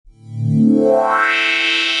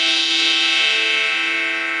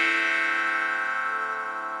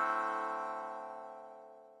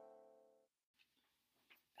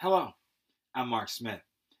Hello, I'm Mark Smith.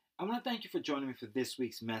 I want to thank you for joining me for this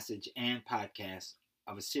week's message and podcast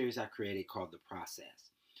of a series I created called The Process.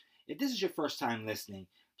 If this is your first time listening,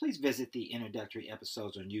 please visit the introductory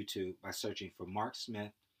episodes on YouTube by searching for Mark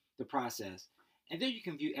Smith, The Process, and there you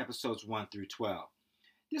can view episodes 1 through 12.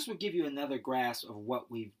 This will give you another grasp of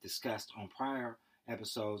what we've discussed on prior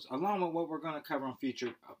episodes, along with what we're going to cover on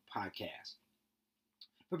future podcasts.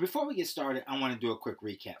 But before we get started, I want to do a quick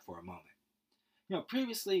recap for a moment.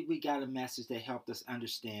 Previously we got a message that helped us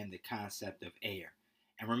understand the concept of AIR.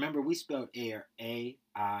 And remember, we spelled AIR,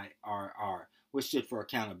 A-I-R-R, which stood for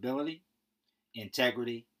accountability,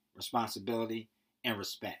 integrity, responsibility, and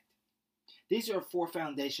respect. These are 4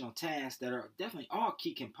 foundational tasks that are definitely all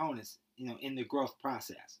key components, in the growth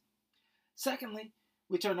process. Secondly,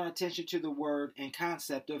 we turned our attention to the word and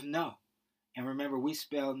concept of know. And remember, we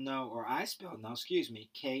spelled know, or I spelled know,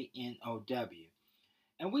 K-N-O-W.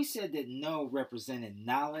 And we said that know represented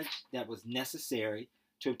knowledge that was necessary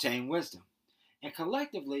to obtain wisdom. And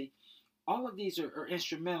collectively, all of these are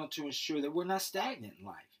instrumental to ensure that we're not stagnant in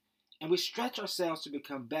life. And we stretch ourselves to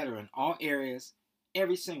become better in all areas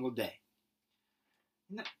every single day.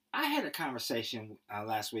 Now, I had a conversation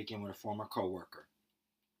last weekend with a former coworker.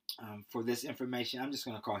 For this information, I'm just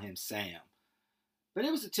going to call him Sam. But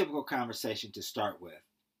it was a typical conversation to start with.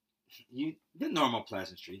 The normal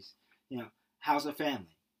pleasantries. How's the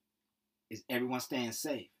family? Is everyone staying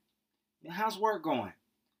safe? How's work going?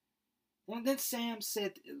 And then Sam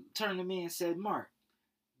turned to me and said, Mark,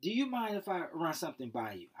 do you mind if I run something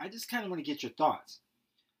by you? I just kind of want to get your thoughts.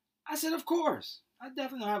 I said, of course. I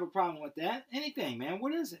definitely don't have a problem with that. Anything, man.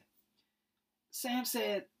 What is it? Sam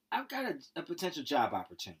said, I've got a potential job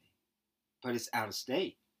opportunity, but it's out of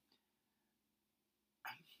state.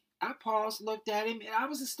 I paused, looked at him, and I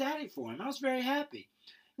was ecstatic for him. I was very happy.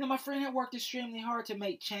 My friend had worked extremely hard to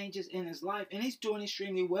make changes in his life, and he's doing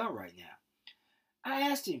extremely well right now. I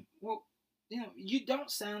asked him, well, you don't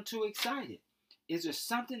sound too excited. Is there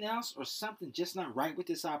something else or something just not right with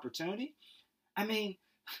this opportunity? I mean,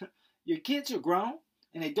 your kids are grown,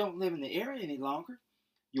 and they don't live in the area any longer.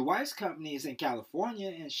 Your wife's company is in California,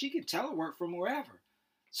 and she can telework from wherever.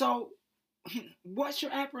 So, what's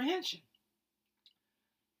your apprehension?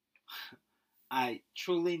 I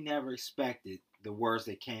truly never expected the words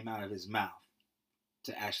that came out of his mouth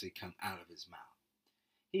to actually come out of his mouth.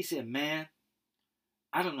 He said, man,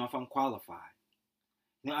 I don't know if I'm qualified.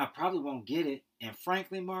 I probably won't get it. And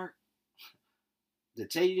frankly, Mark, to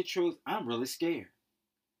tell you the truth, I'm really scared.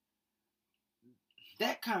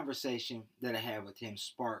 That conversation that I had with him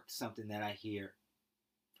sparked something that I hear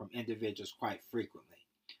from individuals quite frequently.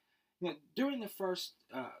 During the first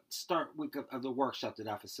start week of the workshop that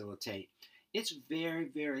I facilitate, it's very,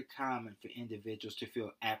 very common for individuals to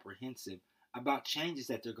feel apprehensive about changes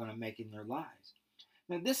that they're going to make in their lives.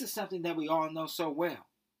 Now, this is something that we all know so well.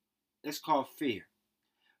 It's called fear.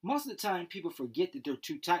 Most of the time, people forget that there are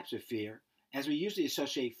 2 types of fear, as we usually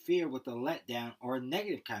associate fear with a letdown or a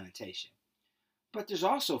negative connotation. But there's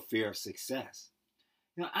also fear of success.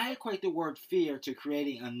 I equate the word fear to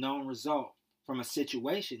creating an unknown result from a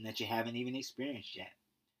situation that you haven't even experienced yet.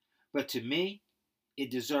 But to me, it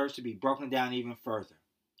deserves to be broken down even further.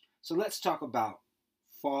 So let's talk about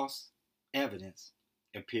false evidence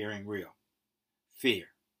appearing real. Fear.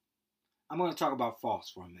 I'm going to talk about false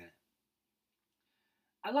for a minute.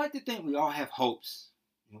 I like to think we all have hopes.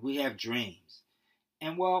 We have dreams.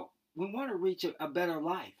 And we want to reach a better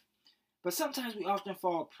life. But sometimes we often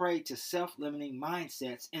fall prey to self-limiting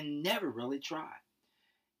mindsets and never really try.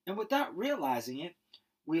 And without realizing it,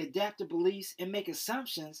 we adapt to beliefs and make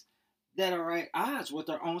assumptions that are at odds with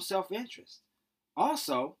our own self-interest.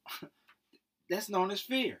 Also, that's known as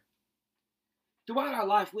fear. Throughout our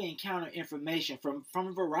life, we encounter information from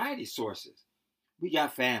a variety of sources. We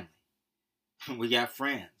got family. We got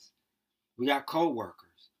friends. We got co-workers.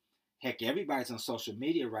 Heck, everybody's on social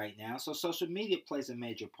media right now, so social media plays a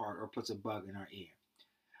major part or puts a bug in our ear.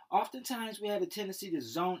 Oftentimes, we have a tendency to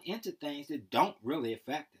zone into things that don't really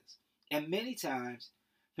affect us. And many times,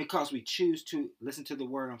 because we choose to, listen to the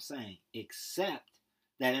word I'm saying, accept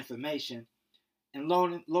that information, and lo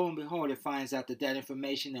and behold, it finds out that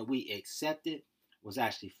information that we accepted was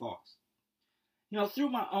actually false. Through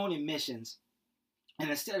my own admissions, and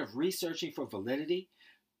instead of researching for validity,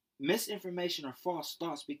 misinformation or false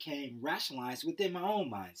thoughts became rationalized within my own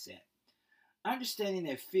mindset. Understanding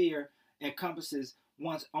that fear encompasses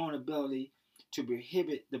one's own ability to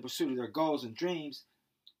prohibit the pursuit of their goals and dreams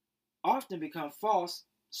often become false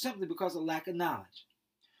simply because of lack of knowledge.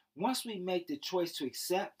 Once we make the choice to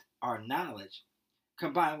accept our knowledge,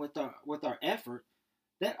 combined with our effort,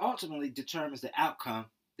 that ultimately determines the outcome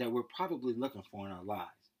that we're probably looking for in our lives.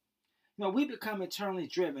 We become eternally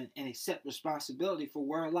driven and accept responsibility for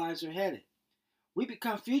where our lives are headed. We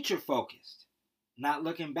become future focused, not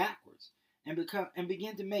looking backwards, and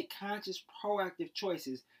begin to make conscious, proactive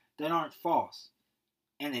choices that aren't false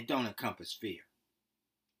and they don't encompass fear.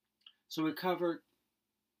 So we covered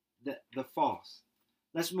the false.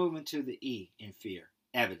 Let's move into the E in fear,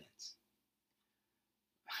 evidence.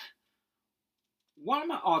 One of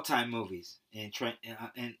my all-time movies in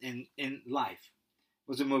life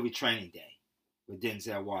was the movie Training Day with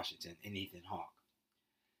Denzel Washington and Ethan Hawke.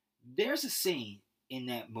 There's a scene in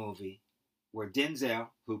that movie where Denzel,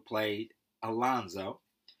 who played Alonzo,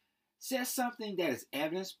 says something that is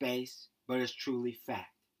evidence-based but is truly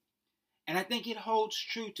fact. And I think it holds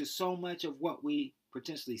true to so much of what we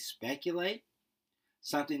potentially speculate,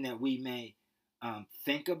 something that we may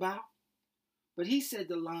think about. But he said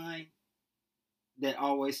the line that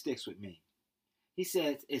always sticks with me. He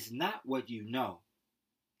says, it's not what you know,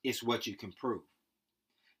 it's what you can prove.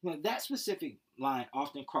 That specific line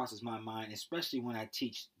often crosses my mind, especially when I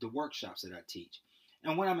teach the workshops that I teach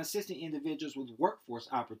and when I'm assisting individuals with workforce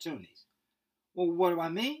opportunities. Well, what do I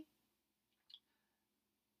mean?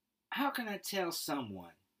 How can I tell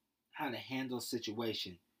someone how to handle a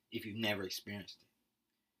situation if you've never experienced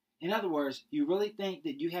it? In other words, you really think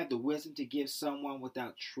that you have the wisdom to give someone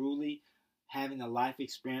without truly having the life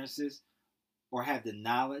experiences or have the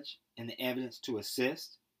knowledge and the evidence to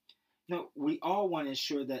assist? We all want to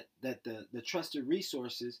ensure that the trusted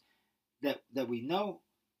resources that we know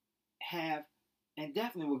have and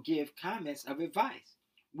definitely will give comments of advice.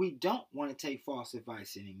 We don't want to take false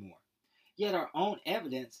advice anymore. Yet our own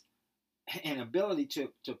evidence and ability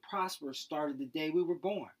to prosper started the day we were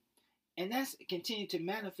born. And that's continued to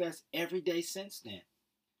manifest every day since then.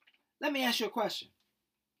 Let me ask you a question.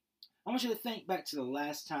 I want you to think back to the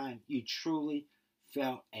last time you truly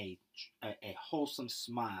felt a wholesome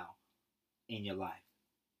smile in your life.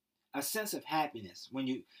 A sense of happiness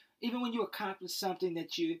even when you accomplished something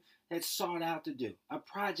that you had sought out to do. A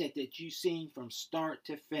project that you seen from start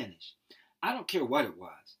to finish. I don't care what it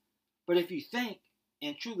was. But if you think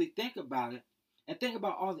and truly think about it, and think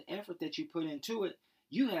about all the effort that you put into it,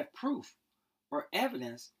 you have proof or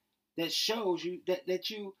evidence that shows you that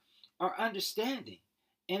you are understanding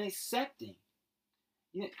and accepting.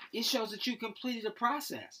 It shows that you completed a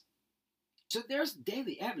process. So there's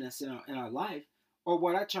daily evidence in our life, or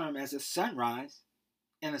what I term as a sunrise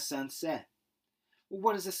and a sunset. Well,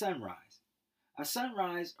 what is a sunrise? A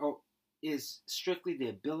sunrise is strictly the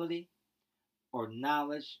ability or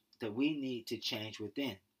knowledge that we need to change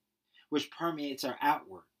within, which permeates our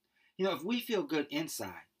outward. If we feel good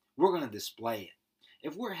inside, we're going to display it.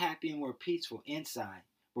 If we're happy and we're peaceful inside,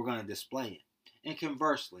 we're going to display it. And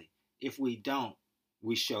conversely, if we don't,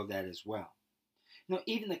 we show that as well.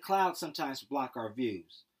 Even the clouds sometimes block our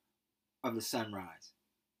views of the sunrise,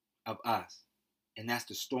 of us. And that's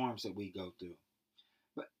the storms that we go through.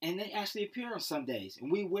 And they actually appear on some days,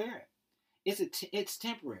 and we wear it. It's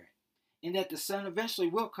temporary. And that the sun eventually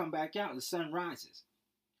will come back out and the sun rises.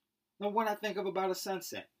 Now, what I think of about a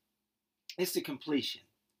sunset, it's the completion.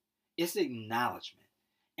 It's the acknowledgement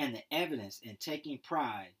and the evidence and taking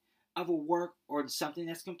pride of a work or something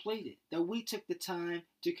that's completed, that we took the time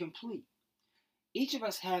to complete. Each of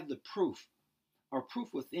us have the proof or proof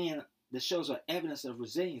within that shows our evidence of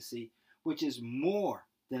resiliency, which is more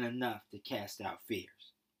than enough to cast out fears.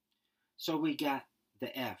 So we got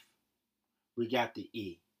the F. We got the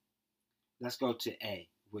E. Let's go to A,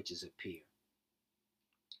 which is appear.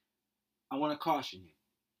 I want to caution you.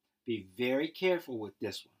 Be very careful with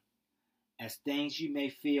this one, as things you may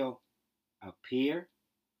feel appear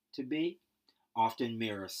to be often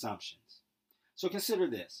mirror assumptions. So consider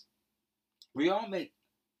this. We all make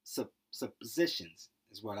suppositions,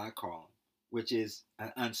 is what I call them, which is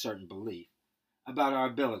an uncertain belief about our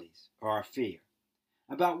abilities or our fear,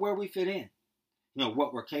 about where we fit in,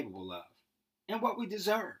 what we're capable of, and what we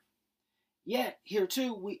deserve. Yet, here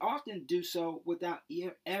too, we often do so without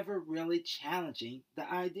ever really challenging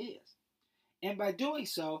the ideas. And by doing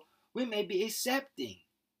so, we may be accepting,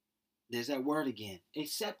 there's that word again,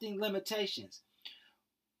 accepting limitations.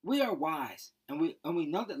 We are wise, and we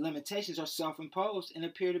know that limitations are self-imposed and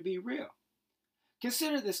appear to be real.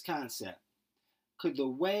 Consider this concept. Could the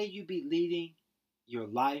way you be leading your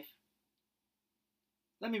life,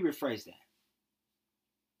 let me rephrase that.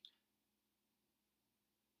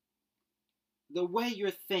 The way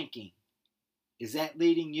you're thinking, is that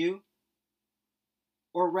leading you?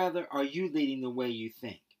 Or rather, are you leading the way you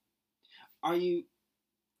think? Are you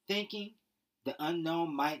thinking the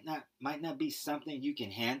unknown might not be something you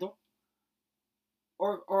can handle?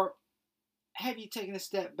 Or have you taken a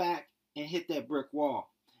step back and hit that brick wall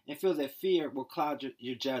and feel that fear will cloud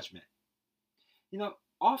your judgment.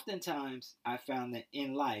 Oftentimes I found that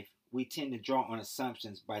in life we tend to draw on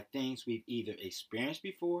assumptions by things we've either experienced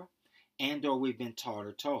before and or we've been taught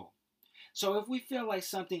or told. So if we feel like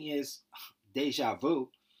something is deja vu,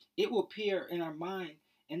 it will appear in our mind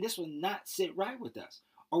and this will not sit right with us,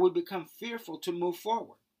 or we become fearful to move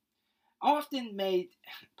forward. Often made,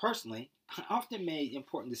 personally, I often made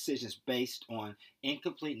important decisions based on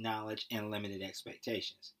incomplete knowledge and limited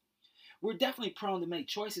expectations. We're definitely prone to make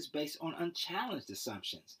choices based on unchallenged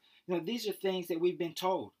assumptions. These are things that we've been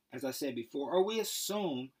told, as I said before, or we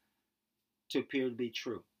assume to appear to be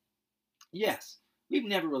true. Yes, we've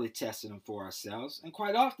never really tested them for ourselves, and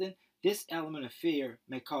quite often, this element of fear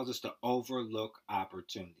may cause us to overlook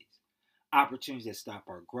opportunities. Opportunities that stop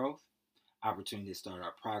our growth, opportunities that start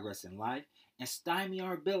our progress in life, and stymie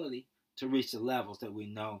our ability to reach the levels that we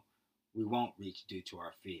know we won't reach due to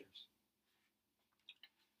our fears.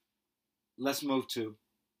 Let's move to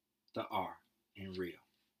the R in real.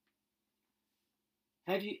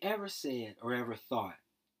 Have you ever said or ever thought,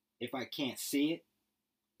 if I can't see it,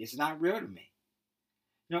 it's not real to me?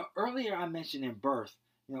 Earlier I mentioned in birth,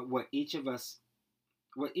 what each of us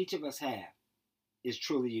have is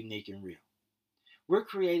truly unique and real. We're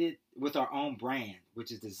created with our own brand,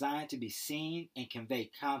 which is designed to be seen and convey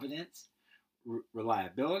confidence,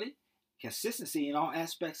 reliability, consistency in all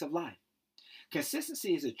aspects of life.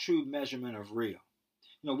 Consistency is a true measurement of real.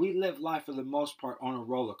 We live life for the most part on a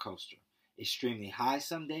roller coaster, extremely high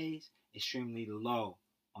some days, extremely low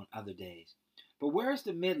on other days. But where's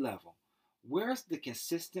the mid level? Where's the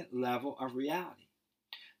consistent level of reality?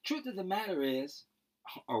 Truth of the matter is,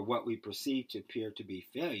 or what we perceive to appear to be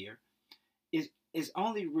failure, is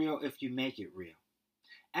only real if you make it real.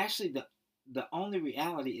 Actually, the only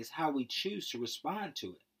reality is how we choose to respond to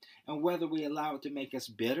it, and whether we allow it to make us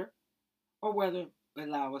bitter or whether we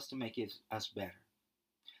allow us to make us better.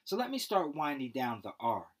 So let me start winding down the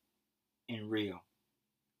R in real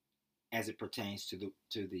as it pertains to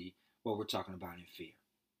the what we're talking about in fear.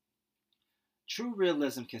 True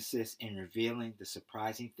realism consists in revealing the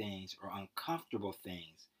surprising things or uncomfortable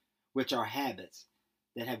things, which are habits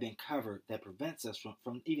that have been covered that prevents us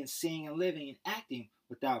from even seeing and living and acting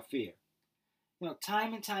without fear.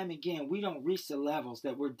 Time and time again, we don't reach the levels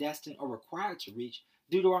that we're destined or required to reach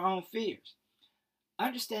due to our own fears.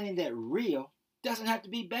 Understanding that real doesn't have to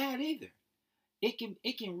be bad either. It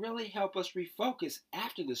can really help us refocus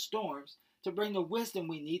after the storms to bring the wisdom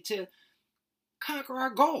we need to conquer our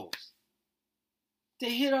goals, to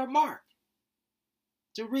hit our mark,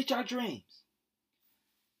 to reach our dreams.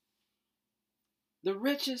 The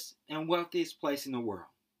richest and wealthiest place in the world.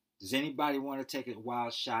 Does anybody want to take a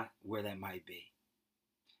wild shot where that might be?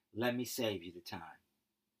 Let me save you the time.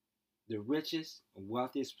 The richest and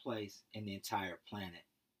wealthiest place in the entire planet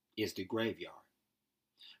is the graveyard.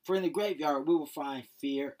 For in the graveyard, we will find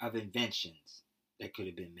fear of inventions that could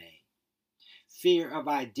have been made, fear of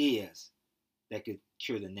ideas that could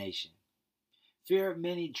cure the nation, fear of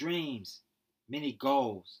many dreams, many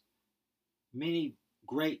goals, many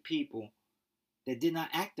great people that did not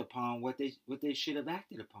act upon what they should have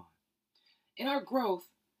acted upon. In our growth,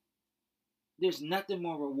 there's nothing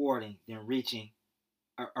more rewarding than reaching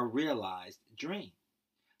a realized dream.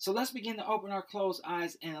 So let's begin to open our closed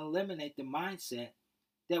eyes and eliminate the mindset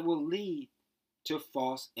that will lead to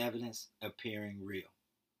false evidence appearing real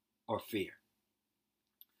or fear.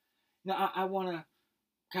 Now, I want to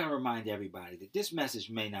kind of remind everybody that this message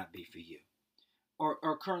may not be for you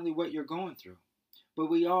or currently what you're going through, but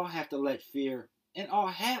we all have to let fear, and all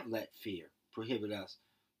have let fear, prohibit us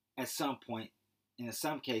at some point, and in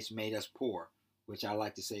some case made us poor, which I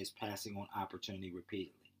like to say is passing on opportunity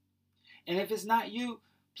repeatedly. And if it's not you,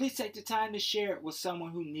 please take the time to share it with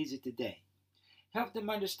someone who needs it today. Help them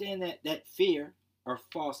understand that fear or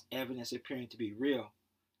false evidence appearing to be real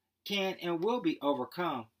can and will be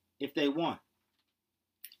overcome if they want.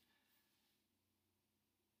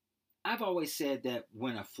 I've always said that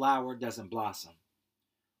when a flower doesn't blossom,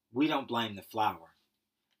 we don't blame the flower.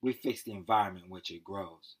 We fix the environment in which it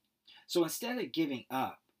grows. So instead of giving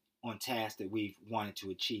up on tasks that we've wanted to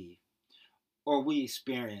achieve, or we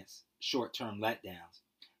experience short-term letdowns,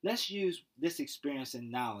 let's use this experience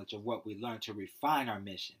and knowledge of what we learned to refine our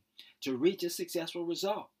mission, to reach a successful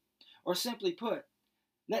result. Or simply put,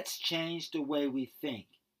 let's change the way we think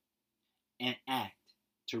and act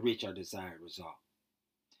to reach our desired result.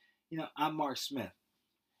 I'm Mark Smith.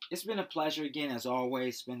 It's been a pleasure again, as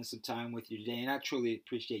always, spending some time with you today, and I truly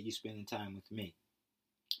appreciate you spending time with me.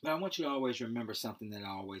 But I want you to always remember something that I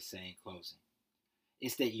always say in closing.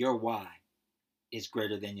 It's that your why is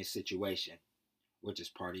greater than your situation, which is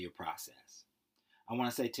part of your process. I want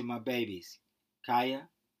to say to my babies, Kaya,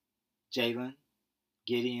 Jalen,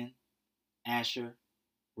 Gideon, Asher,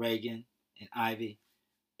 Reagan, and Ivy,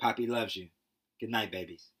 Poppy loves you. Good night,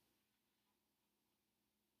 babies.